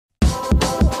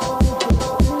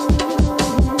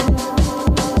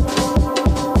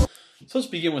So let's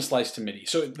begin with slice to MIDI.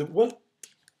 So what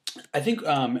I think,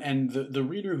 and the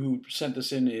reader who sent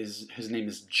this in his name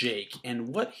is Jake, and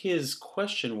what his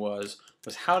question was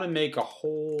how to make a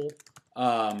whole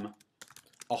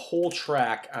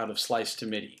track out of slice to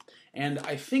MIDI. And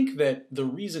I think that the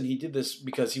reason he did this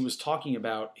because he was talking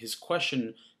about his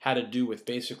question had to do with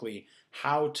basically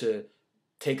how to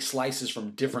take slices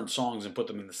from different songs and put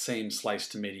them in the same slice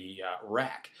to MIDI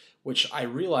rack. Which I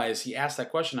realized he asked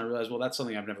that question. I realized, well, that's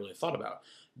something I've never really thought about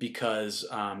because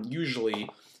usually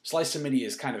slice to MIDI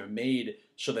is kind of made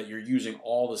so that you're using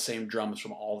all the same drums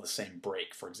from all the same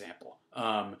break, for example.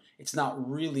 It's not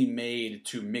really made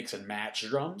to mix and match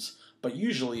drums, but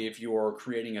usually if you're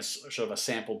creating a sort of a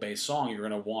sample-based song, you're going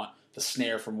to want the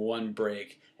snare from one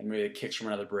break and maybe the kicks from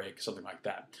another break, something like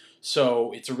that.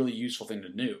 So it's a really useful thing to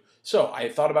do. So I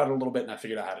thought about it a little bit and I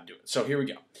figured out how to do it. So here we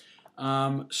go.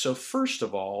 So first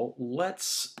of all,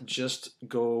 let's just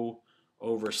go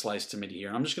over slice to MIDI here.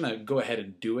 And I'm just going to go ahead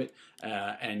and do it,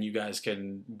 and you guys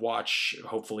can watch.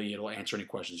 Hopefully it'll answer any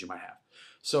questions you might have.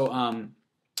 So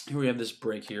here we have this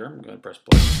break here. I'm going to press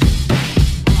play.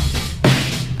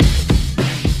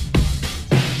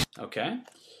 Okay,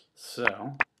 so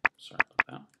sorry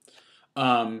about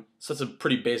that. So that's a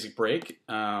pretty basic break.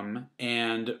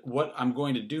 And what I'm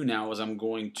going to do now is I'm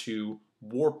going to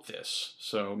warp this.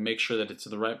 So make sure that it's in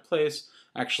the right place.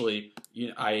 Actually,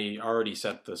 I already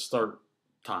set the start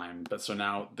time, but so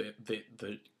now the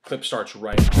clip starts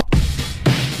right off.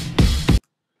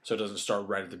 So it doesn't start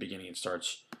right at the beginning, it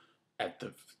starts at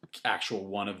the actual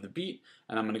one of the beat.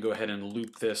 And I'm going to go ahead and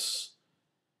loop this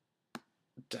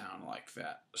down like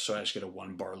that. So I just get a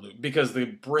 1 bar loop because the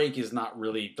break is not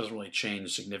really, doesn't really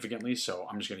change significantly. So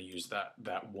I'm just going to use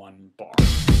that 1 bar.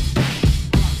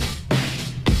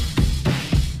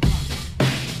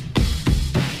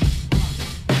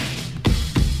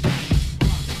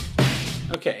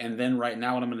 Okay, and then right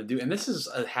now what I'm going to do, and this is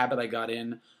a habit I got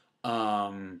in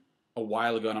a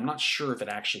while ago, and I'm not sure if it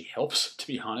actually helps, to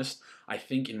be honest. I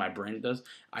think in my brain it does.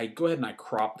 I go ahead and I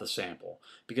crop the sample,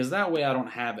 because that way I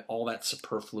don't have all that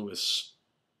superfluous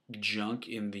junk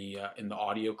in the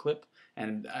audio clip.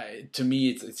 And to me,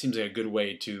 it seems like a good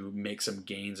way to make some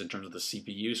gains in terms of the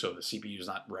CPU, so the CPU is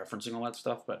not referencing all that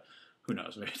stuff, but who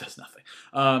knows, maybe it does nothing.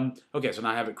 Okay, so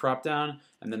now I have it cropped down,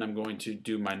 and then I'm going to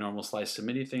do my normal slice to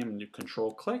MIDI thing. I'm going to do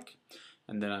control-click,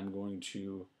 and then I'm going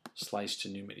to slice to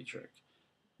new MIDI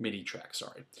track,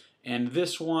 sorry. And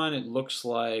this one, it looks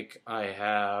like I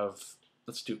have,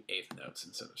 let's do 8th notes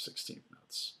instead of 16th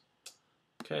notes.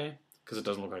 Okay, because it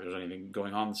doesn't look like there's anything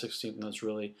going on in the 16th notes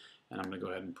really. And I'm going to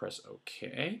go ahead and press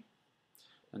OK.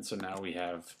 And so now we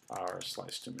have our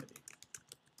slice to MIDI.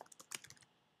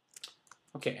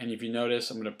 Okay, and if you notice,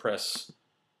 I'm going to press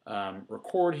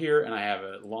record here, and I have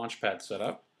a launchpad set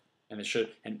up, and it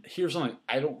should. And here's something,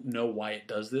 I don't know why it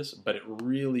does this, but it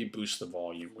really boosts the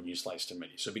volume when you slice to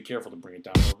MIDI. So be careful to bring it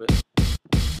down a little bit.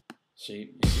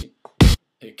 See, you see,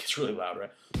 it gets really loud,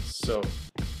 right? So.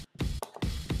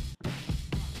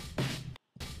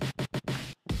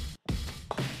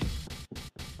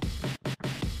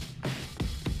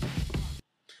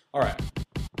 All right.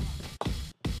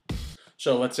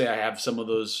 So let's say I have some of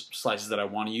those slices that I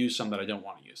want to use, some that I don't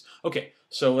want to use. Okay,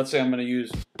 so let's say I'm going to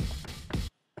use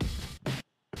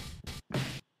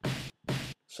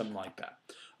something like that.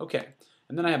 Okay,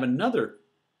 and then I have another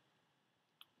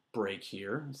break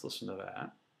here. Let's listen to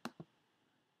that.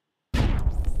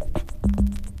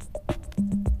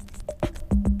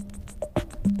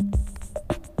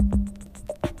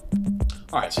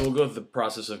 All right, so we'll go through the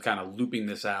process of kind of looping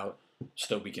this out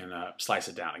so that we can slice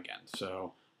it down again.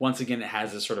 So once again, it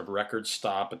has this sort of record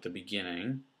stop at the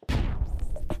beginning.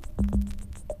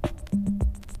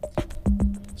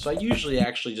 So I usually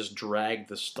actually just drag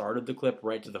the start of the clip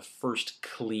right to the first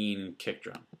clean kick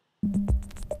drum.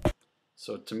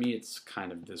 So to me, it's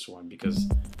kind of this one because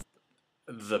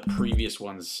the previous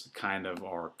ones kind of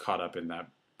are caught up in that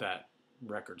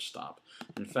record stop.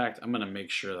 In fact, I'm going to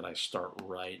make sure that I start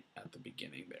right at the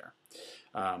beginning there.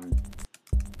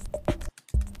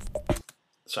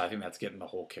 So I think that's getting the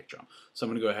whole kick drum. So I'm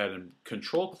going to go ahead and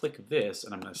control-click this,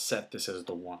 and I'm going to set this as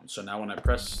the 1. So now when I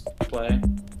press play,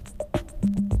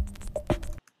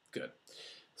 good.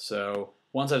 So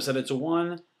once I've set it to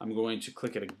 1, I'm going to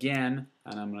click it again,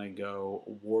 and I'm going to go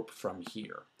warp from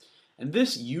here. And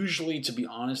this usually, to be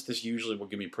honest, this usually will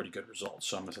give me pretty good results.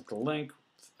 So I'm going to set the length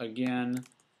again,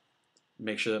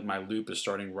 make sure that my loop is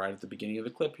starting right at the beginning of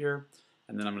the clip here,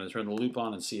 and then I'm going to turn the loop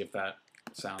on and see if that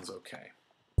sounds okay.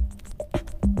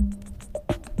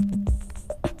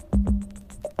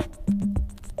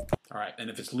 All right, and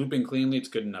if it's looping cleanly, it's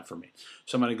good enough for me.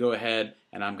 So I'm going to go ahead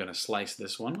and I'm going to slice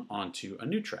this one onto a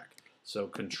new track. So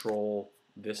control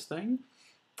this thing,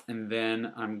 and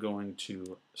then I'm going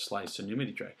to slice a new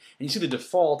MIDI track. And you see the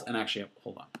default, and actually,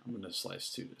 hold on, I'm going to slice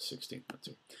to the 16th. Let's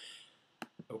see.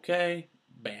 Okay,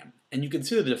 bam. And you can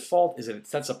see the default is that it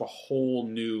sets up a whole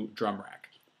new drum rack.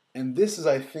 And this is,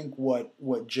 I think, what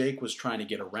Jake was trying to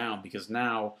get around, because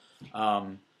now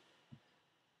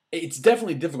it's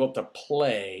definitely difficult to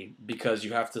play because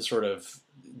you have to sort of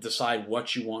decide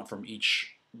what you want from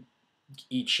each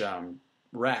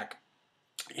rack,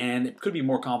 and it could be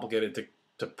more complicated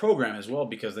to program as well,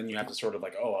 because then you have to sort of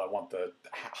like, oh, I want the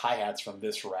hi-hats from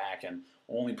this rack and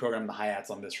only program the hi-hats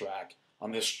on this rack,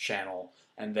 on this channel,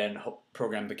 and then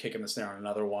program the kick and the snare on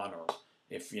another one, or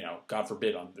if, you know, God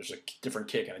forbid, there's a different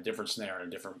kick and a different snare and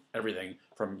a different everything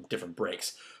from different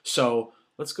breaks. So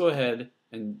let's go ahead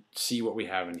and see what we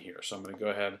have in here. So I'm going to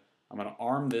go ahead, I'm going to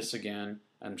arm this again,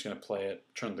 and I'm just going to play it,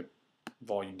 turn the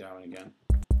volume down again.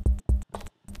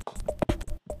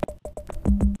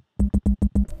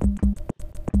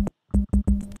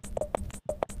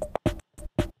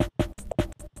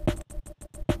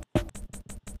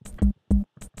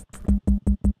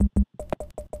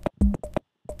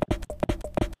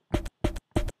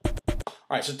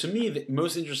 All right, so to me, the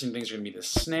most interesting things are going to be the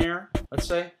snare, let's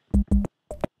say,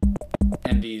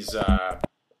 and these,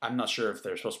 I'm not sure if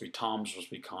they're supposed to be toms or supposed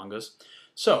to be congas.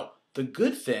 So the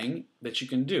good thing that you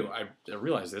can do, I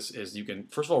realize this, is you can,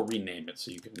 first of all, rename it.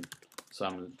 So you can, so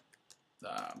I'm,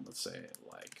 let's say,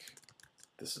 like,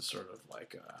 this is sort of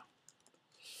like,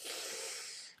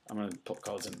 I'm going to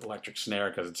call this an electric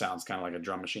snare because it sounds kind of like a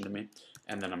drum machine to me.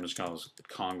 And then I'm just going to call this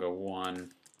conga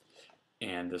 1,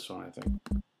 and this one, I think,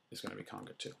 is going to be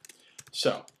conga 2.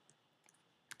 So,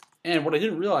 and what I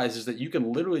didn't realize is that you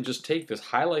can literally just take this,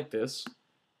 highlight this,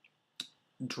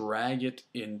 drag it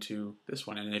into this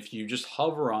one, and if you just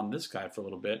hover on this guy for a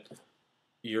little bit,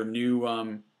 your new,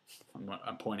 I'm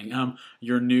pointing,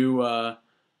 your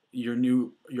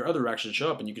other rack should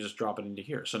show up, and you can just drop it into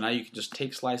here. So now you can just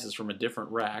take slices from a different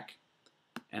rack,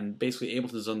 and basically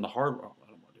Ableton's done the hard work.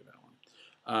 I don't want to do that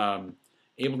one.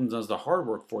 Ableton does the hard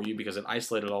work for you because it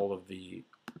isolated all of the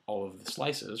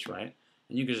slices, right?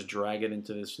 And you can just drag it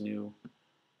into this new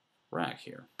rack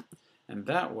here, and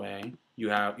that way you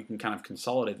can kind of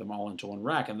consolidate them all into one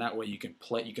rack, and that way you can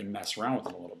mess around with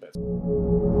them a little bit.